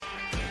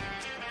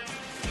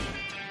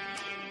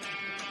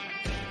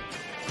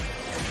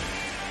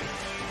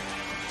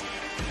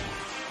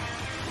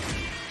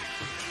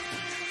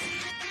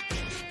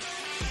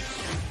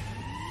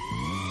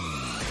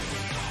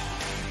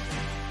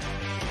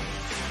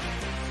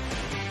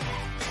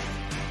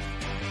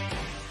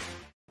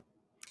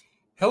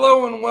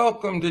Hello and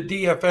welcome to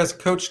DFS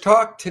Coach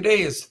Talk.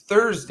 Today is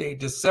Thursday,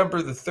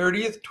 December the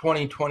 30th,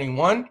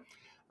 2021.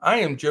 I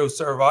am Joe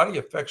Sarvati,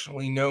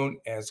 affectionately known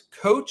as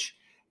Coach,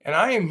 and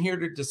I am here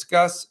to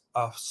discuss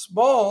a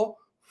small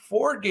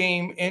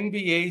four-game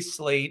NBA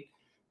slate,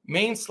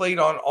 main slate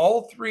on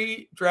all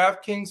three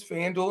DraftKings,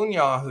 FanDuel, and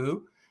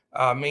Yahoo.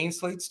 Main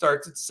slate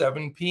starts at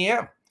 7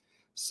 p.m.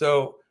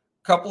 So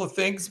a couple of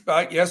things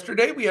about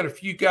yesterday. We had a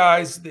few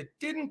guys that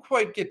didn't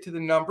quite get to the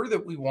number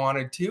that we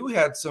wanted to. We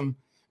had some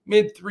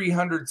mid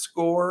 300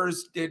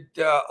 scores, did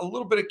a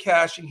little bit of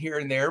cashing here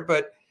and there,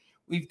 but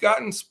we've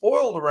gotten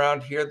spoiled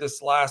around here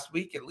this last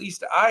week. At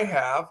least I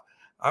have.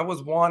 I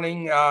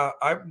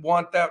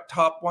want that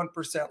top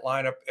 1%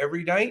 lineup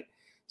every night.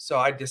 So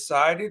I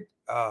decided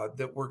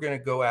that we're going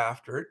to go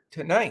after it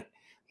tonight.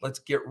 Let's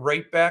get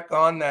right back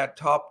on that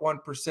top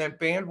 1%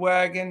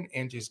 bandwagon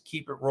and just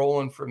keep it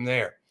rolling from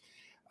there.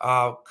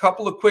 A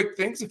couple of quick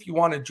things. If you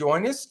want to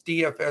join us,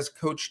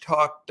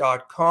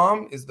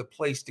 dfscoachtalk.com is the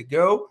place to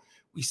go.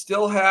 We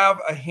still have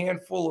a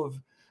handful of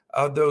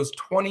those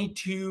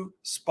 22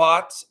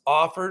 spots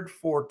offered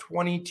for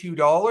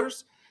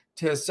 $22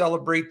 to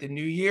celebrate the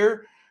new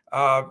year.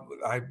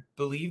 I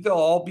believe they'll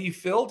all be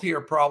filled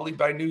here probably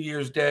by New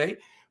Year's Day.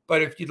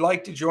 But if you'd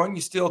like to join,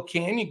 you still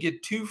can. You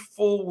get 2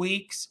 full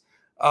weeks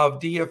of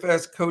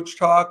DFS Coach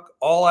Talk,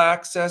 all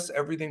access,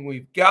 everything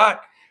we've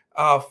got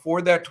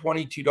for that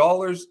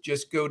 $22.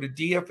 Just go to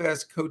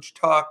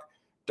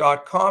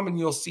dfscoachtalk.com and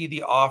you'll see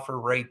the offer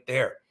right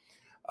there.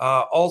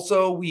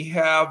 Also, we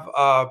have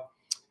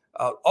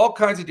all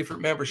kinds of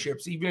different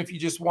memberships. Even if you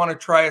just want to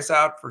try us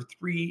out for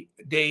 3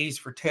 days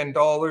for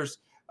 $10,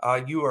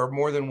 you are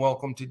more than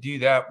welcome to do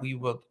that. We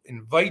will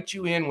invite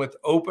you in with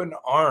open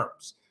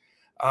arms.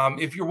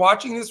 If you're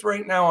watching this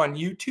right now on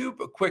YouTube,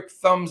 a quick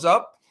thumbs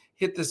up,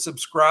 hit the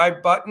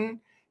subscribe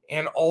button.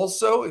 And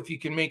also, if you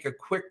can make a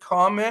quick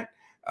comment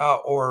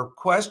or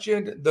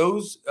question,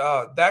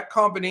 that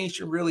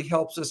combination really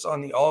helps us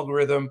on the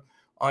algorithm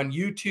on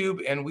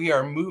YouTube, and we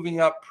are moving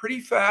up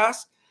pretty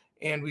fast,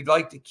 and we'd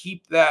like to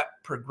keep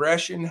that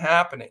progression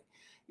happening.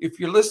 If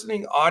you're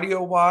listening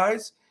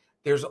audio-wise,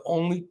 there's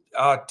only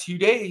 2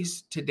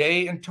 days,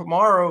 today and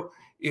tomorrow.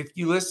 If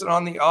you listen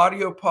on the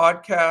audio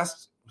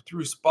podcast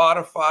through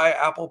Spotify,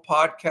 Apple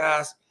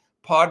Podcasts,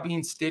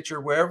 Podbean,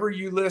 Stitcher, wherever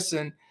you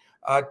listen,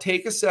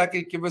 take a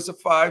second, give us a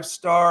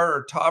 5-star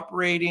or top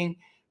rating,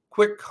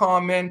 quick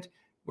comment.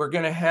 We're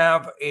going to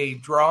have a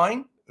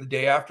drawing the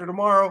day after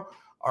tomorrow,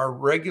 our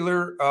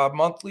regular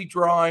monthly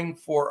drawing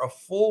for a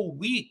full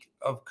week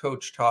of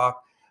Coach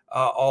Talk,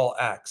 all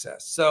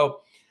access.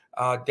 So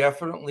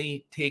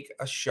definitely take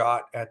a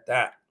shot at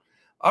that.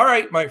 All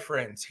right, my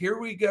friends, here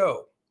we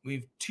go.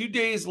 We've 2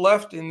 days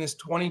left in this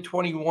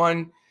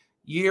 2021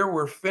 year.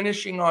 We're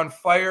finishing on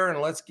fire, and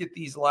let's get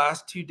these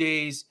last 2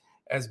 days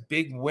as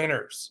big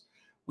winners.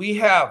 We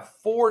have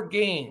 4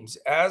 games,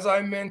 as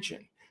I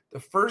mentioned. The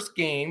first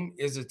game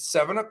is at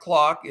 7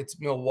 o'clock. It's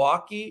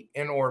Milwaukee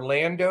and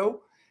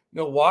Orlando.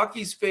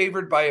 Milwaukee's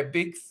favored by a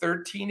big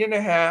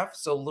 13.5,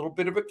 so a little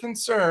bit of a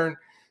concern.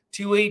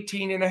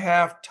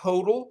 218.5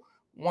 total,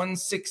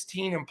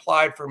 116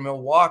 implied for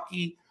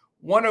Milwaukee,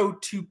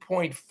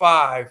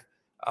 102.5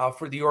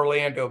 for the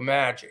Orlando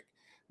Magic.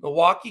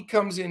 Milwaukee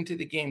comes into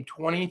the game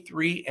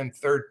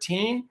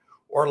 23-13,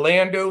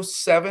 Orlando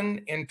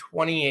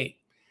 7-28.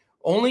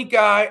 Only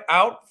guy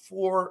out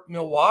for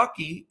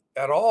Milwaukee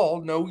at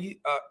all, no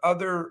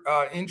other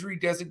injury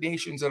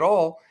designations at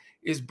all,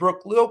 is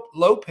Brook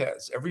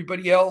Lopez.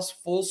 Everybody else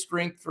full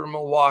strength for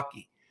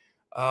Milwaukee.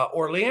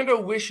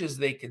 Orlando wishes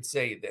they could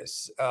say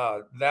this.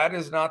 That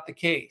is not the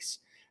case.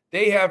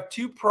 They have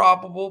 2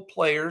 probable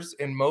players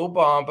in Mo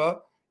Bamba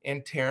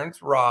and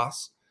Terrence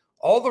Ross.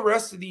 All the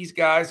rest of these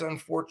guys,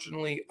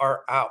 unfortunately,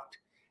 are out.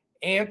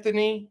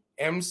 Anthony,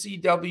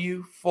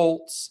 MCW,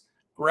 Fultz,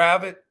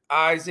 Gravett,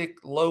 Isaac,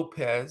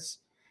 Lopez,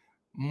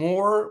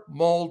 Moore,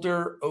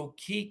 Mulder,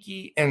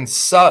 Okeke, and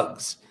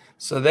Suggs.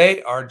 So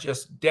they are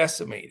just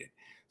decimated.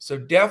 So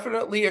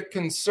definitely a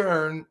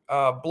concern,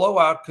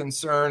 blowout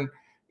concern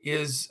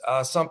is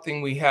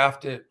something we have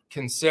to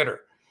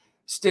consider.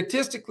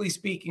 Statistically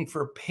speaking,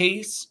 for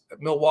pace,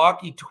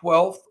 Milwaukee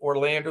 12th,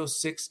 Orlando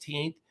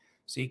 16th.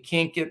 So you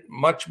can't get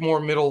much more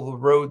middle of the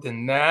road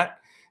than that.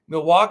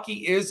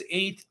 Milwaukee is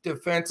 8th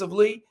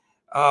defensively,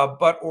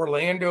 but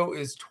Orlando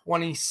is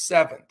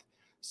 27th.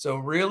 So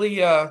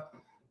really,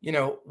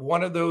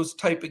 one of those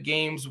type of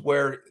games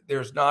where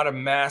there's not a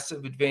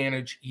massive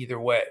advantage either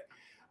way.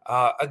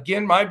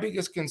 Again, my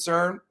biggest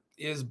concern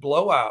is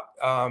blowout.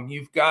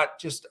 You've got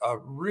just a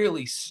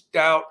really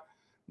stout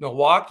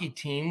Milwaukee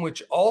team,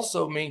 which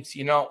also makes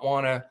you not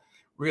want to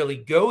really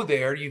go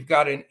there. You've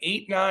got an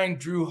 8-9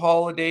 Drew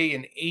Holiday,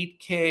 an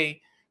 8K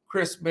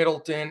Chris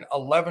Middleton,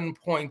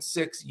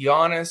 11.6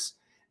 Giannis,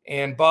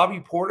 and Bobby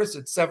Portis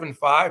at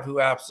 7.5, who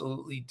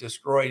absolutely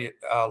destroyed it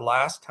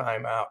last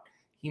time out.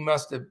 He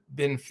must have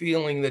been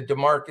feeling the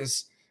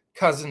DeMarcus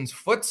Cousins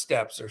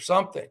footsteps or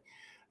something.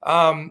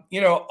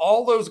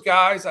 All those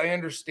guys, I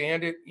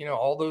understand it.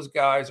 All those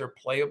guys are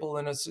playable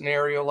in a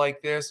scenario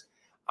like this.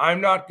 I'm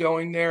not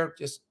going there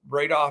just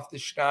right off the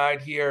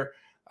schneid here.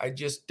 I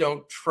just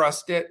don't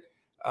trust it.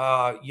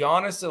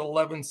 Giannis at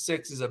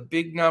 11.6 is a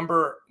big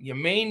number. You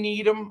may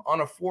need him on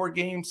a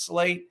 4-game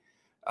slate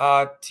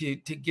to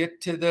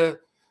get to the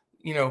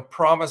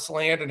promised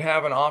land and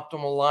have an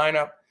optimal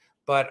lineup.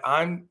 But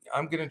I'm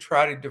going to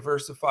try to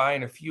diversify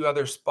in a few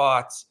other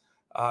spots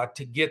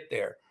to get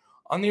there.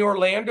 On the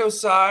Orlando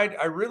side,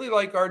 I really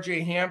like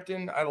RJ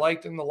Hampton. I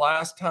liked him the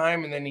last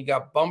time, and then he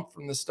got bumped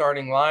from the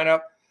starting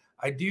lineup.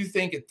 I do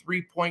think at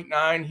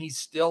 3.9, he's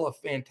still a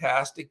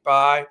fantastic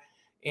buy.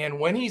 And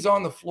when he's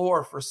on the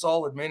floor for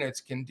solid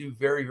minutes, can do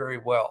very, very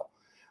well.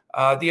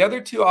 The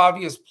other two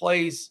obvious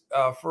plays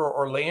for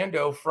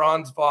Orlando,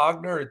 Franz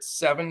Wagner at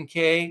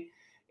 7K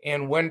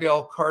and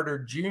Wendell Carter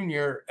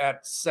Jr.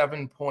 at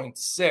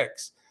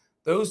 7.6.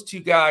 Those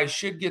two guys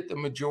should get the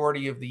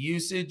majority of the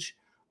usage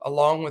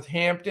along with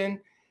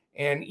Hampton.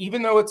 And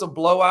even though it's a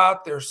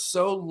blowout, they're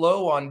so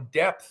low on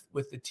depth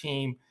with the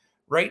team.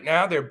 Right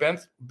now, their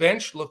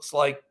bench looks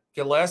like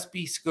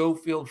Gillespie,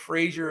 Schofield,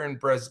 Frazier,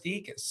 and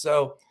Brazdeikis.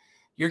 So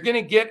you're going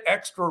to get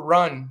extra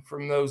run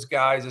from those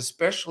guys,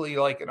 especially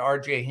like an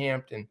RJ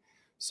Hampton.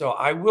 So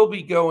I will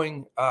be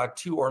going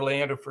to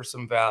Orlando for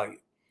some value.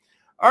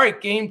 All right,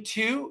 game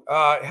 2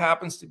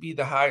 happens to be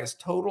the highest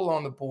total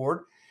on the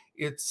board.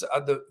 It's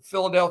the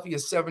Philadelphia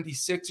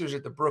 76ers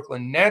at the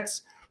Brooklyn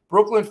Nets.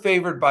 Brooklyn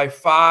favored by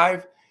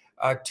 5.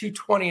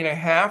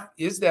 220.5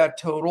 is that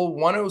total.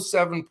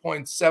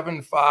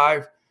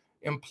 107.75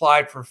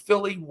 implied for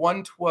Philly.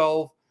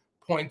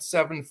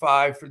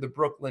 112.75 for the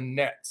Brooklyn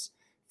Nets.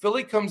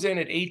 Philly comes in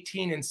at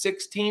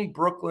 18-16.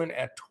 Brooklyn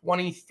at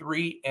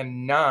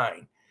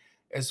 23-9.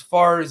 As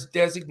far as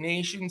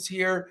designations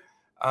here,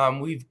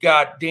 we've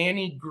got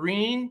Danny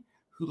Green,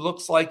 who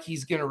looks like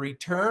he's going to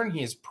return.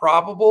 He is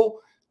probable.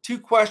 2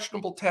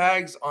 questionable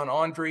tags on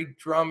Andre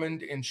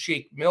Drummond and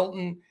Shake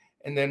Milton.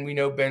 And then we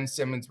know Ben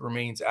Simmons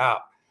remains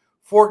out.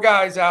 4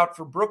 guys out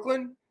for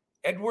Brooklyn: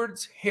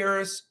 Edwards,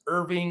 Harris,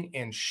 Irving,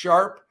 and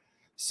Sharp.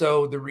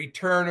 So the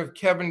return of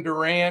Kevin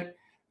Durant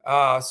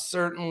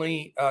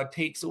certainly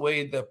takes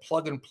away the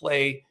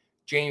plug-and-play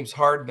James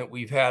Harden that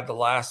we've had the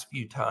last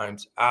few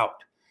times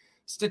out.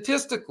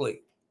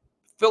 Statistically,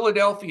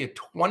 Philadelphia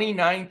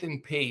 29th in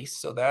pace,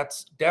 so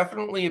that's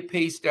definitely a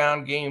pace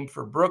down game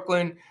for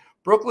Brooklyn.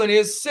 Brooklyn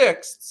is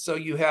 6th, so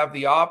you have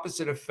the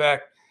opposite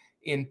effect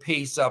in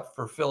pace up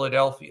for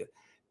Philadelphia.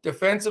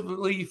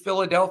 Defensively,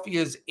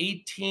 Philadelphia is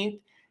 18th,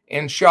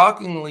 and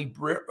shockingly,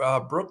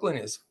 Brooklyn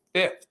is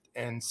 5th,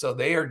 and so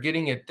they are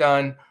getting it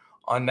done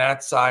on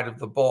that side of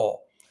the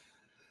ball.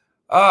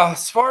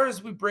 As far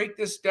as we break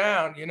this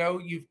down,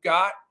 you've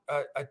got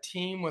a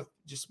team with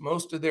just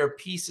most of their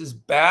pieces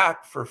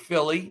back for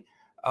Philly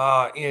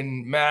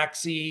in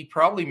Maxey,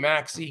 probably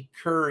Maxey,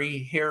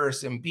 Curry,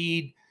 Harris,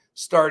 Embiid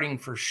starting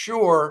for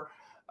sure.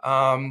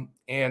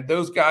 And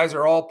those guys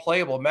are all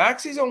playable.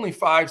 Maxey's only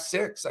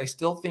 5'6". I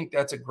still think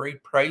that's a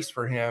great price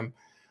for him.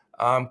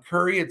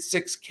 Curry at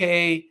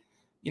 6K,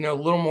 a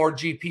little more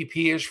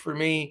GPP-ish for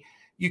me.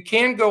 You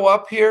can go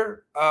up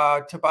here,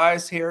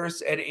 Tobias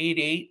Harris at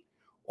 8.8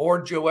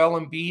 or Joel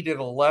Embiid at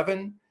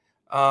 11.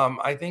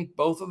 I think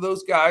both of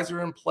those guys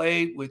are in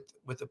play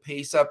with a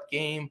pace-up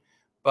game.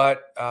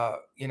 But,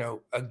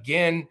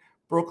 again,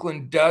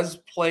 Brooklyn does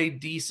play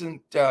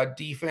decent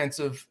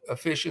defensive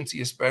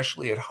efficiency,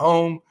 especially at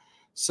home.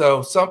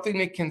 So something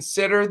to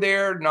consider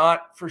there,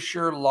 not for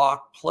sure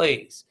lock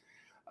plays.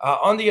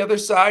 On the other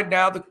side,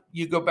 now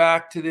you go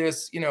back to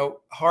this,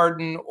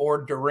 Harden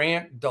or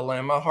Durant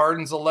dilemma.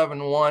 Harden's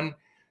 11-1,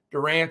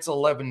 Durant's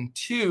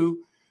 11-2.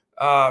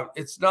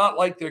 It's not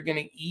like they're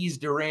going to ease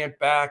Durant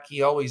back.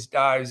 He always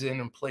dives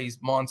in and plays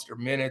monster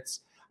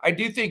minutes. I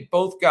do think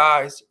both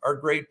guys are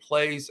great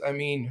plays. I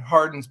mean,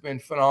 Harden's been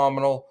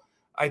phenomenal.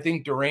 I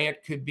think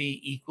Durant could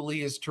be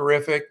equally as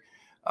terrific.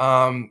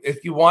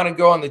 If you want to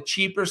go on the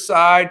cheaper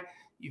side,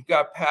 you've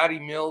got Patty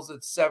Mills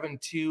at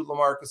 7.2,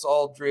 LaMarcus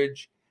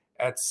Aldridge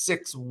at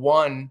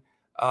 6.1.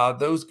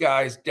 Those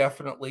guys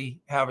definitely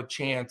have a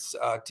chance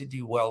to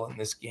do well in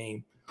this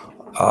game.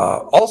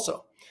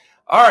 Also,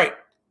 all right,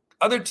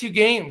 other 2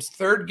 games,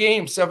 third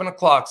game, 7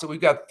 o'clock. So we've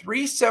got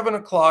 3 7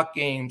 o'clock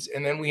games,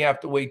 and then we have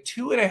to wait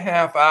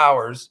 2.5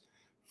 hours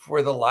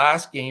for the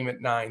last game at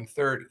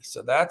 9:30.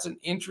 So that's an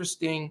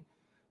interesting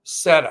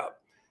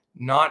setup,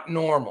 not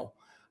normal.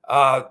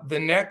 The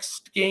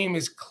next game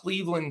is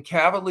Cleveland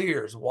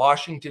Cavaliers,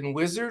 Washington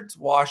Wizards.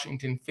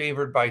 Washington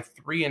favored by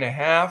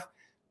 3.5.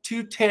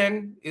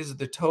 210 is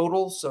the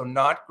total, so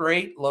not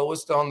great.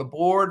 Lowest on the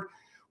board.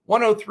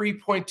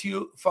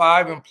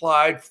 103.25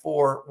 implied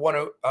for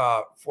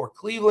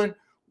Cleveland.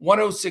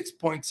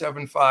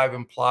 106.75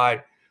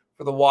 implied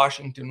for the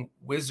Washington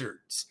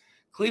Wizards.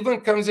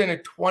 Cleveland comes in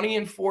at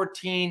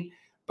 20-14,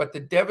 but the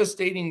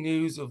devastating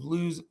news of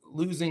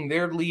losing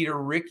their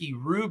leader, Ricky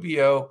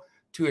Rubio,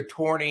 to a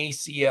torn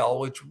ACL,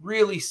 which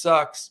really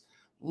sucks.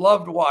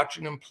 Loved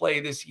watching him play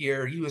this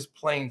year. He was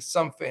playing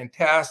some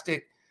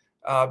fantastic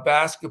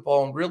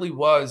basketball and really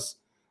was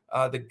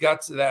the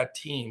guts of that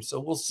team. So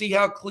we'll see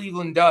how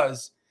Cleveland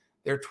does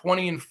They're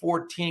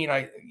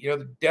 20-14. They're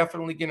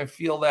definitely going to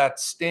feel that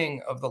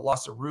sting of the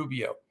loss of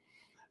Rubio.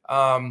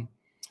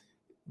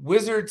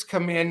 Wizards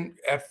come in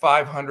at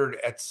 500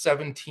 at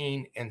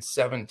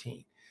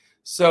 17-17.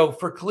 So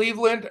for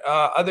Cleveland,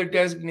 other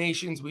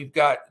designations, we've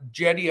got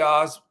Cedi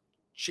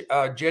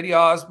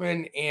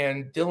Osman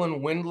and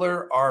Dylan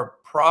Windler are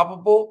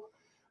probable.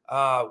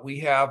 We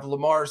have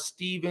Lamar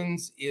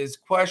Stevens is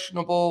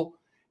questionable.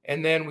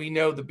 And then we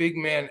know the big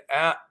man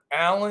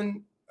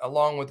Allen,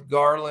 along with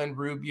Garland,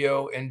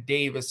 Rubio, and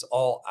Davis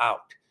all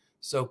out.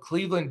 So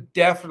Cleveland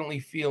definitely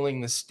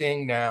feeling the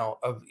sting now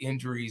of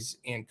injuries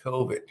and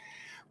COVID.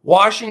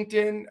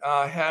 Washington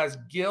has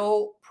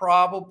Gill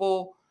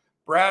probable,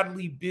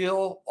 Bradley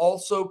Beal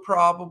also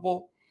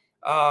probable,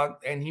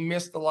 and he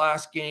missed the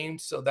last game,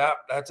 so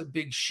that's a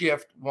big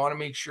shift. Want to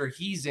make sure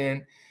he's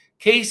in.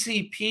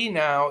 KCP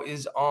now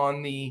is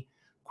on the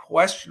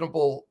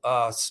questionable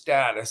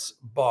status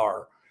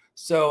bar.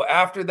 So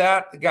after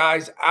that, the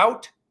guys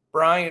out: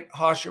 Bryant,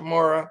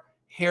 Hashimura,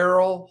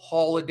 Harrell,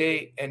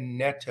 Holiday, and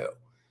Neto.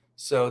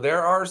 So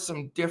there are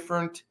some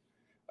different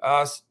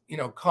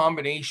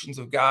combinations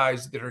of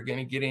guys that are going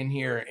to get in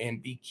here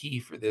and be key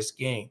for this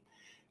game.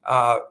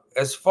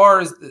 As far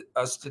as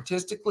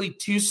statistically,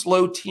 two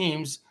slow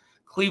teams,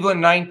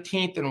 Cleveland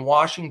 19th and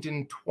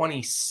Washington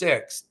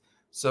 26th.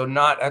 So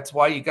that's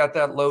why you got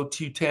that low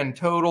 210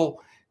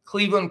 total.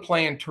 Cleveland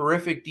playing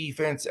terrific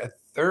defense at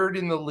third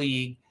in the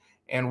league,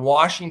 and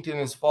Washington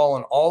has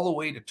fallen all the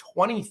way to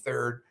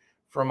 23rd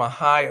from a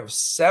high of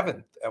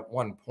 7th at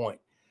one point.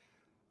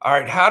 All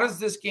right, how does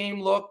this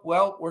game look?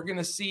 Well, we're going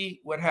to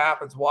see what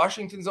happens.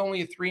 Washington's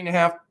only a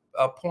 3.5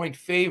 point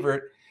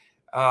favorite.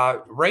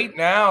 Right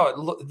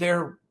now,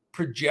 their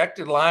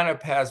projected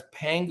lineup has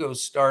Pangos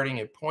starting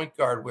at point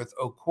guard with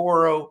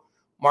Okoro,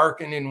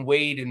 Markkanen,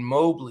 Wade, and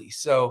Mobley.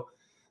 So,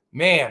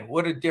 man,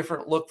 what a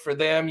different look for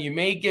them. You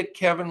may get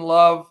Kevin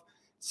Love,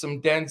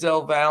 some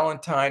Denzel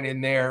Valentine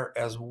in there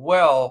as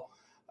well.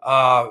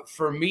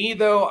 For me,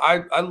 though,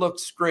 I look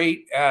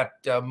straight at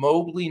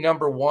Mobley,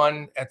 number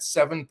one, at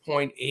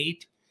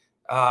 7.8.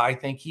 I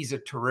think he's a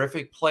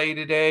terrific play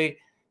today.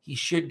 He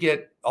should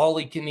get all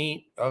he can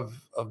eat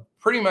of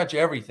pretty much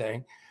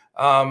everything.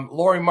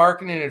 Lauri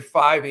Markkanen at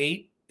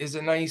 5.8 is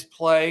a nice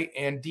play.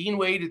 And Dean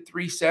Wade at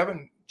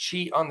 3.7,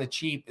 cheat on the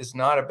cheap, is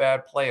not a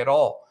bad play at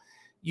all.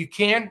 You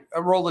can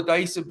roll the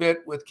dice a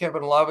bit with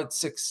Kevin Love at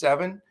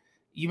 6.7.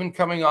 Even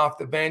coming off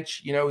the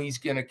bench, he's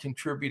going to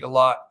contribute a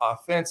lot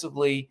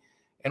offensively.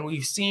 And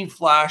we've seen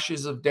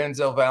flashes of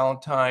Denzel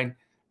Valentine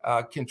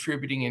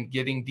contributing and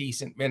getting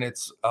decent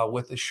minutes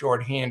with the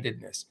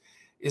shorthandedness.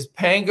 Is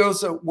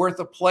Pangos worth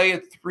a play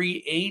at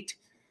 3.8?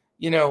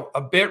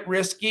 A bit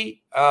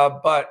risky,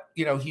 but,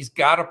 he's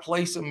got to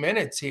play some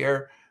minutes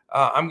here.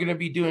 I'm going to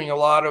be doing a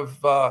lot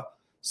of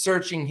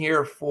searching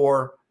here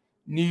for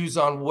news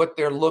on what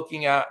they're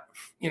looking at,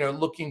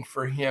 looking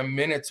for him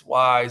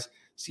minutes-wise.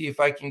 See if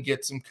I can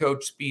get some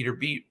coach speed or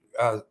beat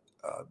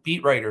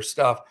writer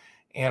stuff.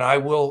 And I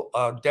will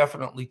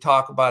definitely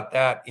talk about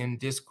that in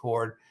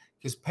Discord,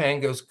 because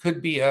Pangos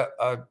could be a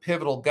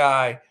pivotal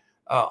guy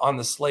on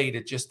the slate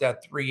at just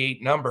that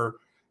 3.8 number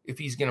if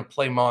he's going to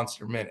play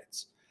monster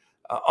minutes.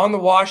 On the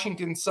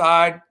Washington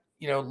side,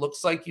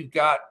 looks like you've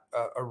got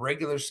a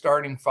regular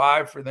starting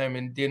five for them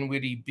in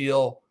Dinwiddie,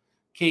 Beal,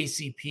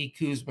 KCP,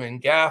 Kuzma,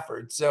 and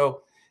Gafford.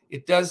 So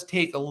it does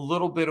take a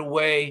little bit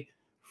away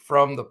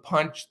from the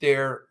punch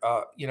there,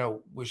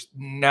 with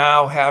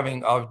now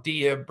having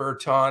Avdia,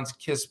 Bertans,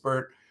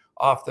 Kispert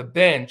off the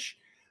bench.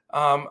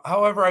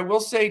 However, I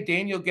will say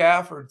Daniel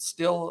Gafford's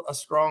still a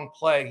strong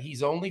play.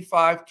 He's only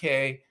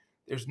 5K.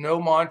 There's no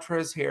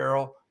Montrezl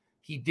Harrell.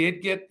 He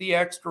did get the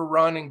extra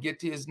run and get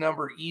to his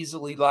number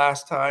easily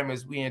last time,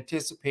 as we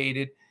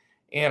anticipated.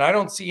 And I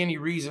don't see any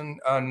reason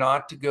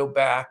not to go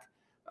back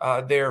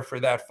there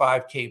for that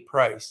 5K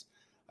price.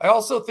 I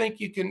also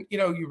think you can,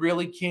 you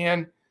really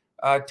can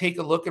take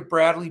a look at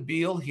Bradley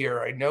Beal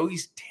here. I know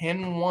he's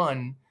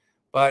 10-1,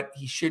 but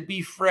he should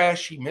be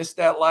fresh. He missed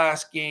that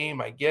last game.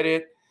 I get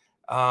it.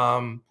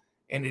 And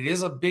it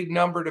is a big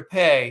number to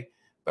pay,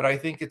 but I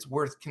think it's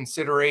worth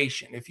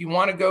consideration. If you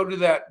want to go to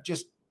that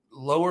just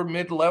lower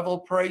mid-level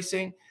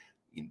pricing,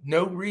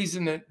 no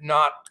reason to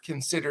not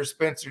consider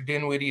Spencer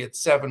Dinwiddie at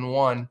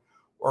 7.1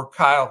 or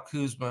Kyle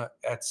Kuzma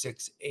at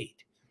 6.8.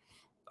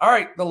 All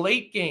right, the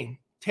late game,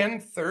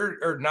 10:30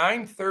 or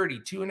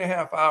 9:30,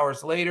 2.5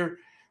 hours later,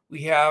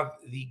 we have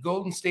the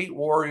Golden State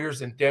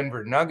Warriors and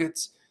Denver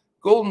Nuggets.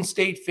 Golden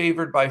State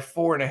favored by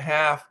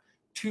 4.5,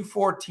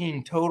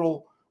 214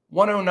 total,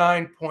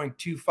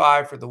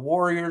 109.25 for the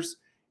Warriors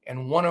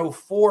and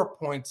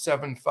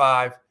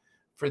 104.75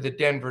 for the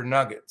Denver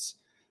Nuggets.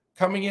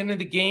 Coming into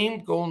the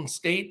game, Golden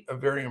State, a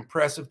very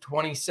impressive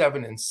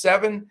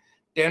 27-7.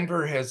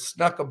 Denver has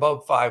snuck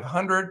above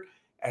 500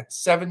 at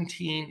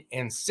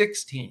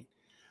 17-16.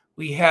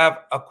 We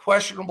have a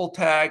questionable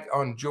tag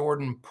on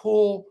Jordan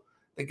Poole.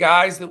 The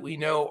guys that we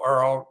know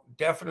are all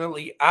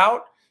definitely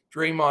out: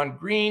 Draymond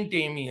Green,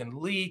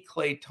 Damian Lee,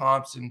 Klay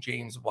Thompson,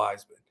 James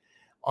Wiseman.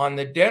 On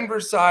the Denver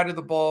side of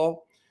the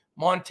ball,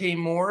 Monte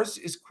Morris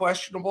is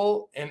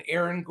questionable, and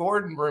Aaron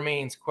Gordon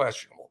remains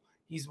questionable.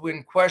 He's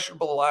been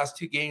questionable the last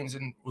 2 games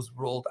and was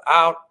ruled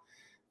out.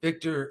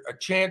 Victor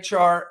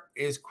Chanchar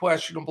is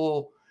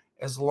questionable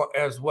as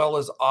well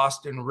as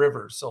Austin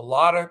Rivers. So a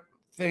lot of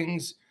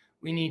things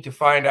we need to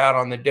find out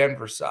on the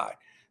Denver side.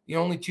 The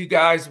only 2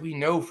 guys we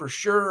know for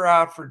sure are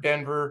out for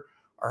Denver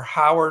are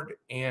Howard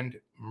and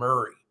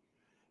Murray.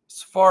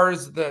 As far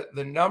as the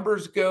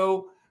numbers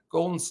go,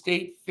 Golden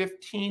State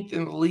 15th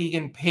in the league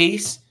in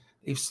pace.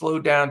 They've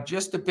slowed down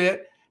just a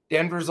bit.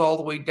 Denver's all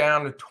the way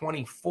down to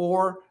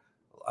 24.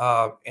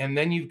 And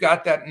then you've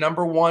got that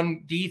number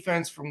 1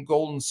 defense from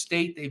Golden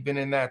State. They've been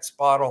in that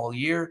spot all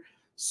year.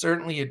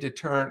 Certainly a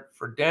deterrent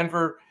for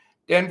Denver.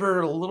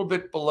 Denver a little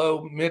bit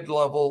below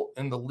mid-level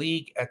in the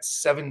league at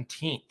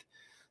 17th.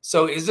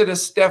 So is it a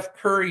Steph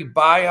Curry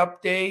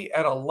buy-up day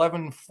at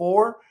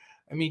 11-4?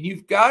 I mean,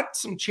 you've got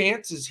some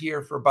chances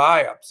here for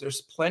buy-ups.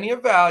 There's plenty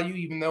of value,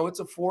 even though it's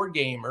a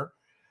 4-gamer.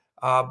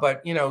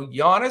 But,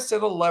 Giannis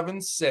at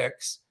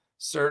 11-6,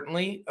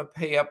 certainly a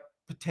pay-up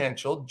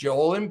potential.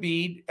 Joel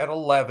Embiid at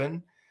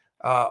 11,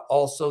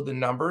 also the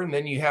number. And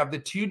then you have the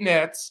 2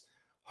 Nets,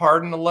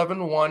 Harden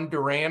 11-1,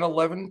 Durant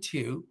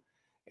 11-2.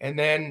 And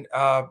then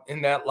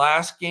in that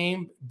last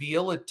game,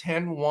 Beal at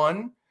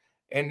 10-1.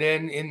 And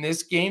then in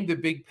this game, the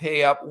big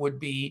pay-up would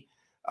be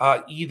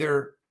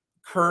either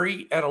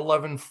Curry at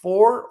 11-4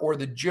 or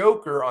the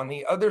Joker on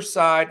the other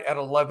side at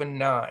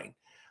 11-9.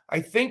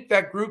 I think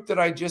that group that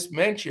I just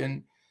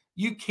mentioned,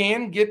 you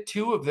can get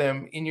 2 of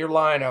them in your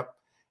lineup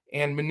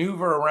and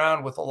maneuver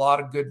around with a lot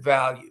of good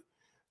value.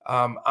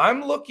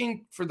 I'm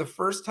looking for the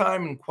first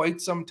time in quite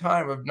some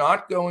time of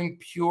not going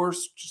pure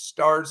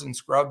stars and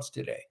scrubs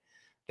today.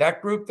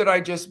 That group that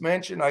I just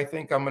mentioned, I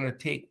think I'm going to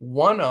take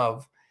one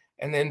of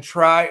and then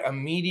try a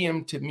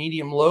medium to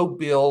medium low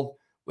build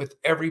with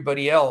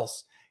everybody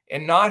else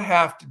and not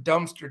have to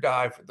dumpster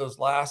dive for those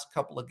last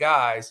couple of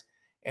guys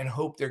and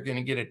hope they're going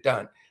to get it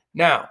done.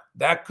 Now,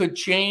 that could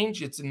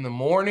change. It's in the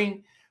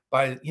morning.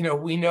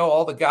 We know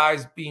all the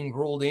guys being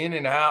ruled in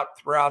and out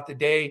throughout the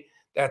day.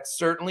 That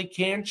certainly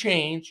can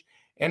change.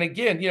 And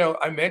again,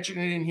 I mention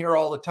it in here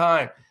all the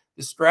time.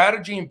 The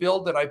strategy and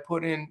build that I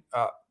put on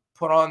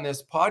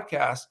this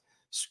podcast,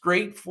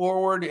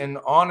 straightforward and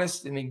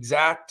honest and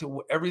exact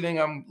to everything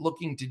I'm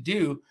looking to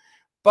do.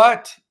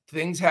 But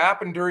things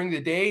happen during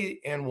the day,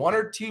 and 1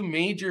 or 2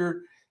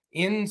 major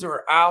ins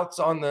or outs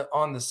on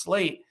the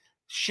slate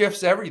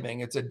shifts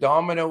everything. It's a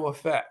domino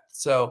effect.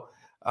 So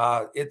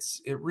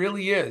it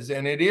really is.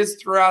 And it is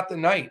throughout the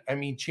night. I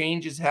mean,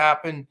 changes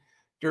happen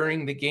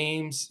during the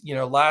games.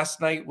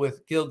 Last night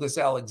with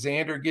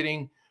Gilgeous-Alexander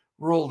getting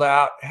ruled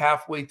out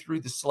halfway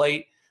through the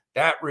slate,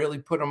 that really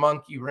put a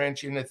monkey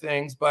wrench into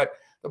things. But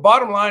the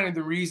bottom line and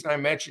the reason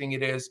I'm mentioning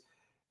it is,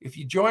 if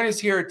you join us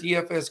here at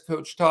DFS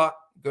Coach Talk,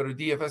 go to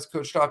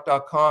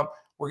dfscoachtalk.com.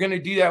 We're going to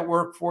do that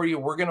work for you.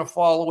 We're going to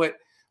follow it.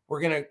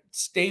 We're going to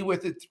stay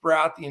with it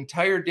throughout the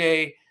entire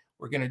day.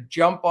 We're going to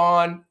jump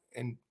on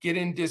and get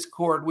in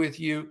Discord with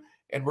you,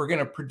 and we're going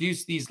to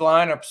produce these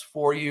lineups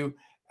for you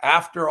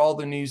after all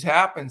the news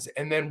happens.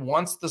 And then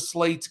once the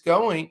slate's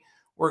going,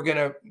 we're going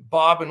to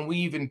bob and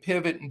weave and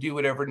pivot and do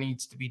whatever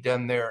needs to be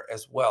done there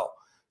as well.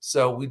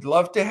 So we'd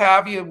love to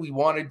have you. We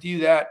want to do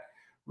that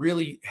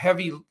really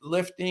heavy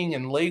lifting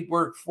and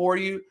legwork for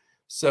you.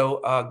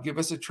 So give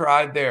us a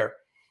try there.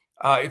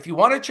 If you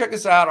want to check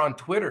us out on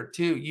Twitter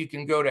too, you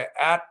can go to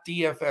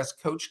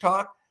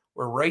 @DFSCoachTalk.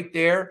 We're right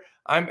there.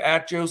 I'm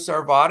at Joe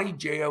Sarvadi,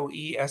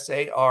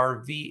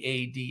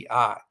 JoeSarvadi.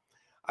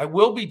 I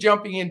will be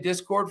jumping in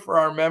Discord for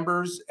our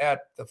members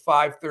at the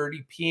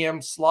 5:30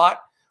 p.m.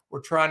 slot. We're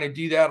trying to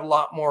do that a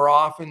lot more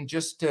often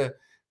just to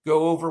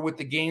go over what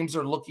the games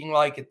are looking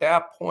like at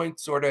that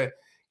point, sort of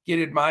get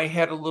in my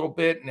head a little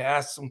bit and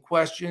ask some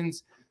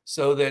questions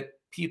so that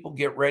people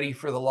get ready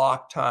for the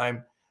lock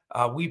time.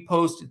 We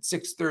post at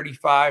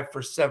 6:35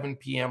 for 7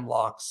 p.m.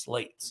 lock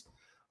slates.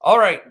 All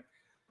right.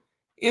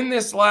 In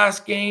this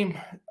last game,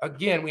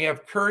 again, we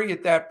have Curry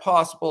at that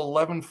possible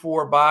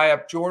 11-4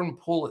 buy-up, Jordan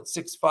Poole at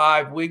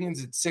 6'5",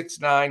 Wiggins at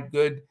 6'9",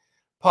 good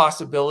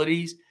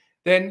possibilities.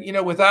 Then,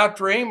 without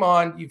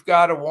Draymond, you've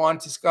got a Juan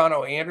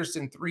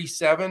Toscano-Anderson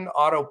 3'7",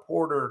 Otto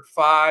Porter at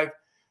 5,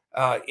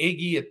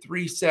 Iggy at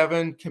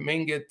 3'7",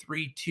 Kuminga at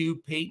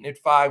 3'2", Peyton at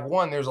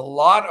 5'1". There's a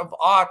lot of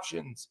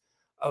options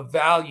of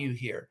value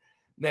here.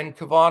 Then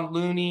Kevon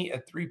Looney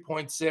at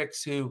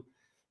 3.6, who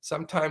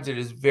sometimes it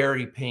is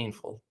very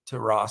painful to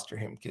roster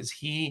him because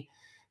he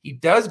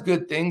does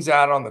good things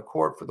out on the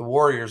court for the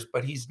Warriors,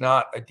 but he's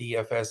not a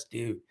DFS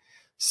dude.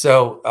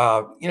 So,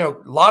 a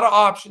lot of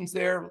options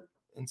there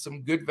and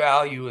some good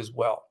value as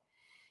well.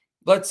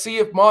 Let's see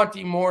if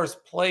Monte Morris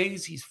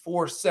plays. He's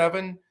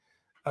 4'7".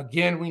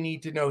 Again, we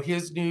need to know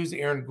his news.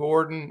 Aaron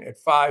Gordon at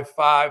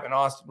 5'5" and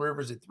Austin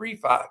Rivers at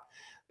 3'5".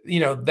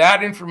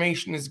 That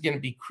information is going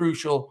to be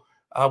crucial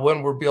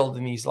when we're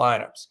building these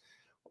lineups.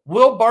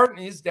 Will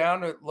Barton is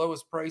down at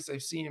lowest price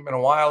I've seen him in a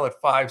while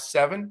at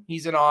 5'7".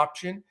 He's an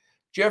option.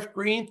 Jeff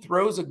Green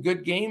throws a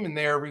good game in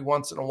there every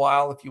once in a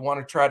while if you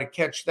want to try to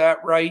catch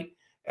that right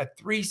at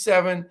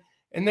 3'7".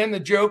 And then the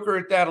Joker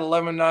at that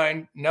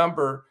 11-9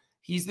 number,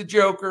 he's the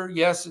Joker.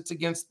 Yes, it's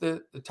against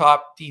the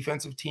top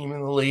defensive team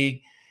in the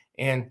league.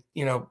 And,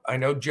 I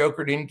know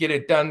Joker didn't get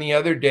it done the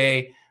other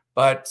day,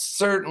 but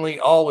certainly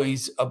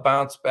always a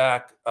bounce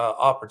back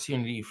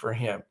opportunity for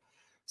him.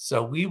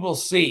 So we will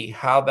see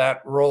how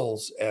that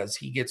rolls as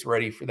he gets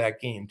ready for that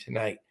game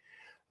tonight.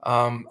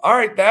 All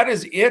right, that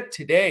is it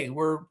today.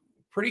 We're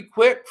pretty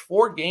quick,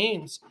 4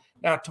 games.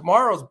 Now,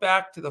 tomorrow's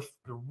back to the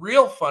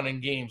real fun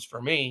and games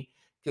for me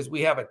because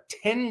we have a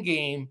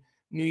 10-game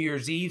New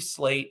Year's Eve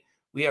slate.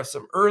 We have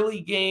some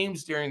early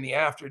games during the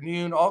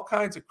afternoon, all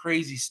kinds of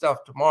crazy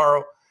stuff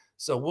tomorrow.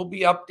 So we'll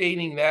be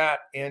updating that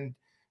and,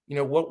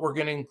 what we're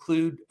going to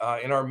include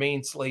in our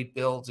main slate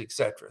builds,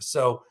 etc.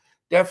 So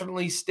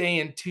definitely stay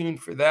in tune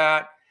for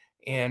that,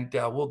 and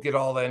we'll get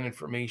all that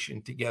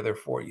information together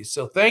for you.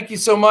 So thank you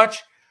so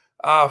much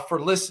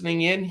for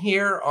listening in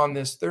here on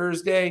this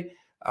Thursday.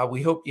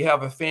 We hope you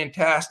have a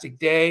fantastic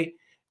day.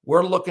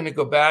 We're looking to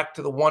go back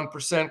to the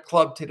 1%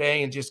 club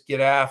today and just get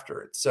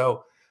after it.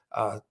 So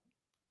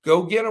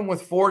go get them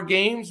with 4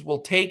 games. We'll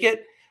take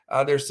it.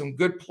 There's some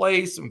good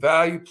plays, some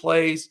value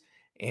plays,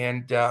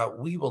 and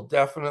we will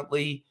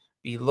definitely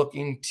be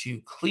looking to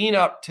clean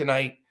up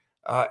tonight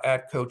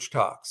at Coach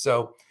Talk.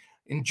 So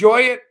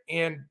enjoy it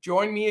and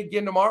join me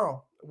again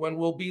tomorrow when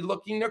we'll be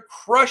looking to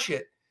crush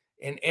it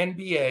in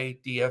NBA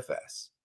DFS.